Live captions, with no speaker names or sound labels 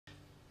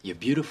You're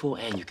beautiful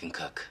and you can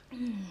cook.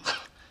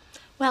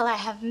 Well, I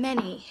have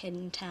many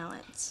hidden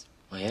talents.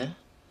 Oh, yeah?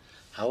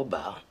 How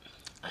about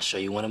I show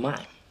you one of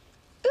mine?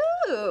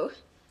 Ooh.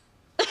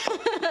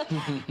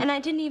 And I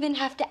didn't even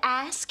have to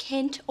ask,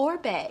 hint, or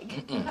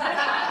beg.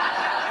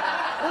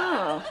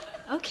 Oh,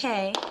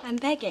 okay. I'm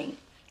begging.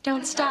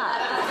 Don't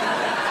stop.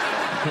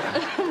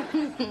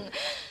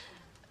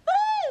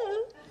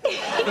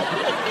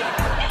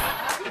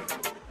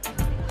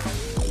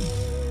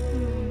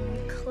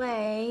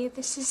 Clay,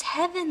 this is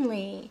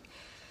heavenly.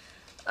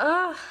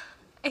 Oh,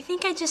 I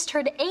think I just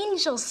heard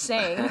angels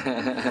sing.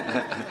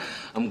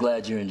 I'm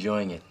glad you're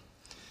enjoying it.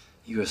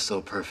 You are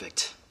so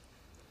perfect.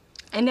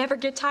 I never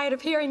get tired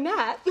of hearing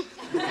that.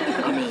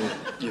 I mean,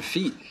 your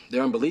feet,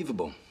 they're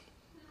unbelievable.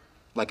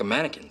 Like a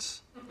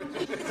mannequin's.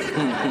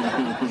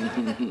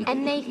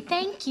 And they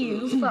thank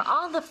you for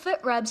all the foot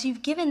rubs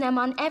you've given them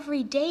on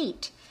every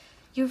date.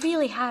 You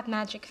really have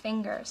magic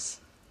fingers.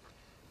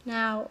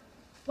 Now,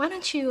 why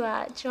don't you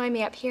join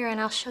me up here and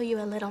I'll show you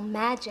a little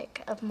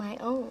magic of my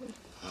own.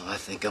 Oh, I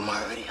think I'm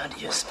already under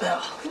your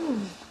spell.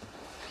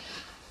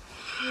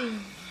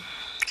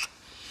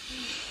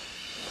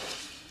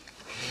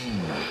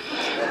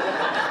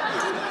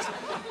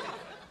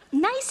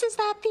 Nice as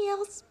that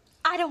feels,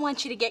 I don't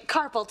want you to get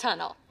carpal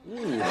tunnel.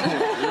 Ooh,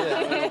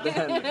 yeah,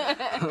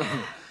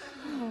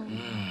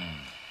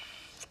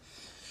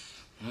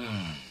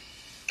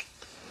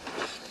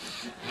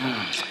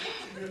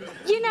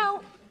 You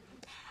know,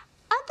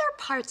 other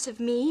parts of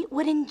me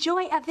would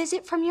enjoy a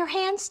visit from your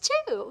hands,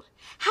 too.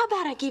 How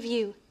about I give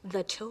you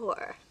the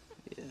tour?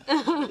 Yeah.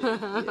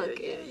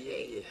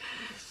 Okay.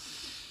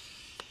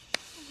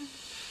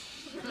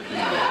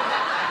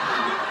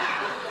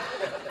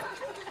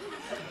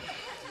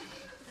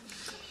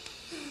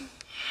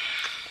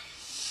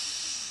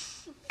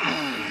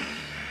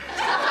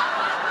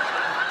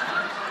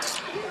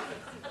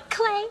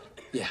 Clay?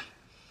 Yeah.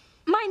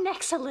 My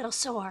neck's a little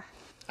sore.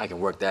 I can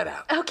work that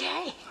out. Okay.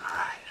 All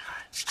right.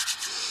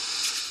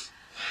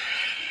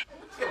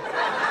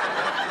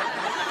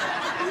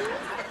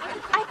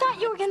 I thought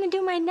you were gonna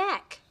do my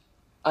neck.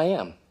 I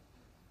am.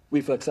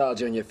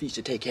 Reflexology on your feet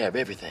should take care of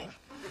everything.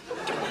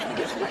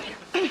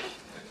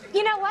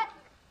 You know what?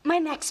 My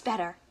neck's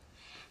better.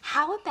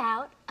 How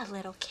about a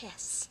little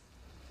kiss?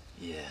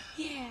 Yeah.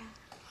 Yeah.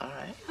 All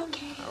right.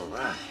 Okay. All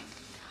right.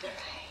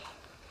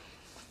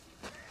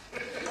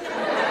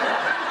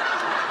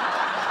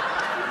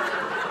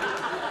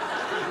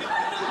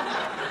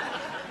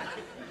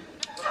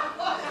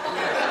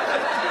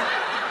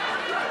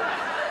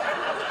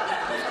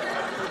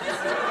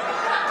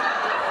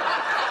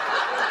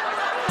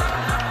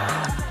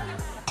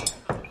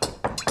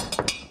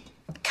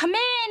 Come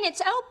in,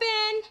 it's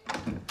open.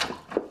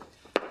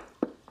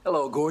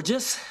 Hello,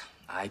 gorgeous.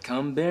 I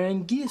come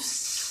bearing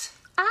gifts.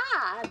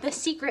 Ah, the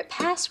secret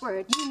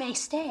password. You may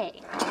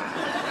stay.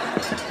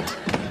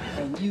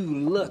 And you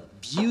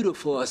look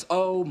beautiful as,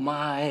 oh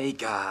my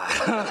God.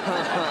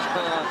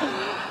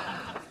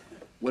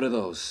 What are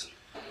those?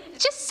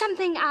 Just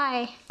something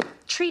I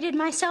treated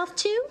myself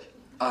to.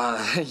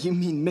 You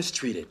mean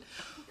mistreated.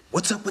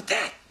 What's up with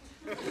that?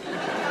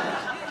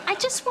 I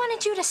just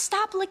wanted you to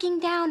stop looking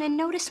down and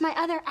notice my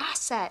other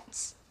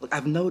assets. Look,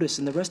 I've noticed,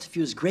 and the rest of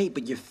you is great,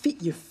 but your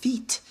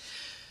feet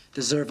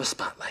deserve a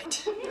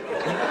spotlight.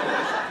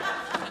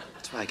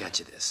 That's why I got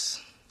you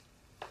this.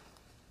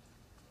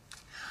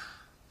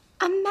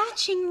 A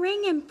matching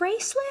ring and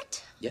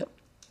bracelet? Yep,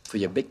 for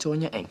your big toe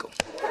and your ankle.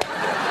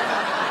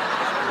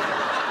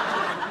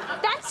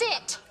 That's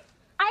it.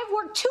 I've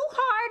worked too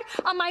hard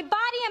on my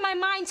body and my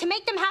mind to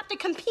make them have to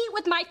compete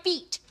with my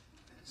feet.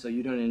 So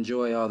you don't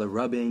enjoy all the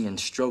rubbing and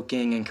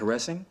stroking and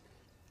caressing?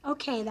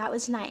 Okay, that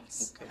was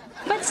nice. Okay.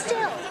 But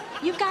still,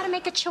 you've got to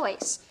make a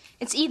choice.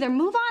 It's either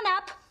move on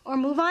up or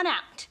move on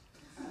out.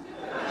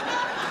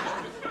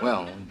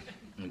 Well, when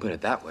you put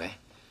it that way.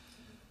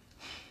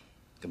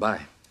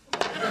 Goodbye.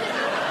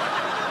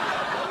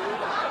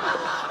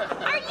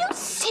 Are you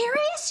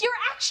serious? You're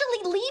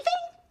actually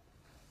leaving?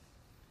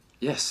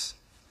 Yes.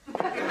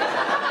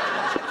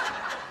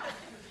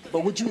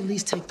 But would you at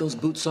least take those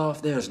boots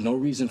off? There's no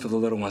reason for the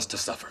little ones to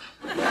suffer.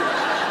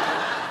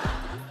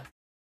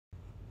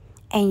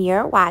 And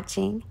you're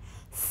watching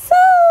So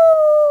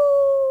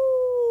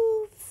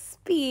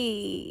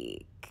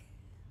Speak.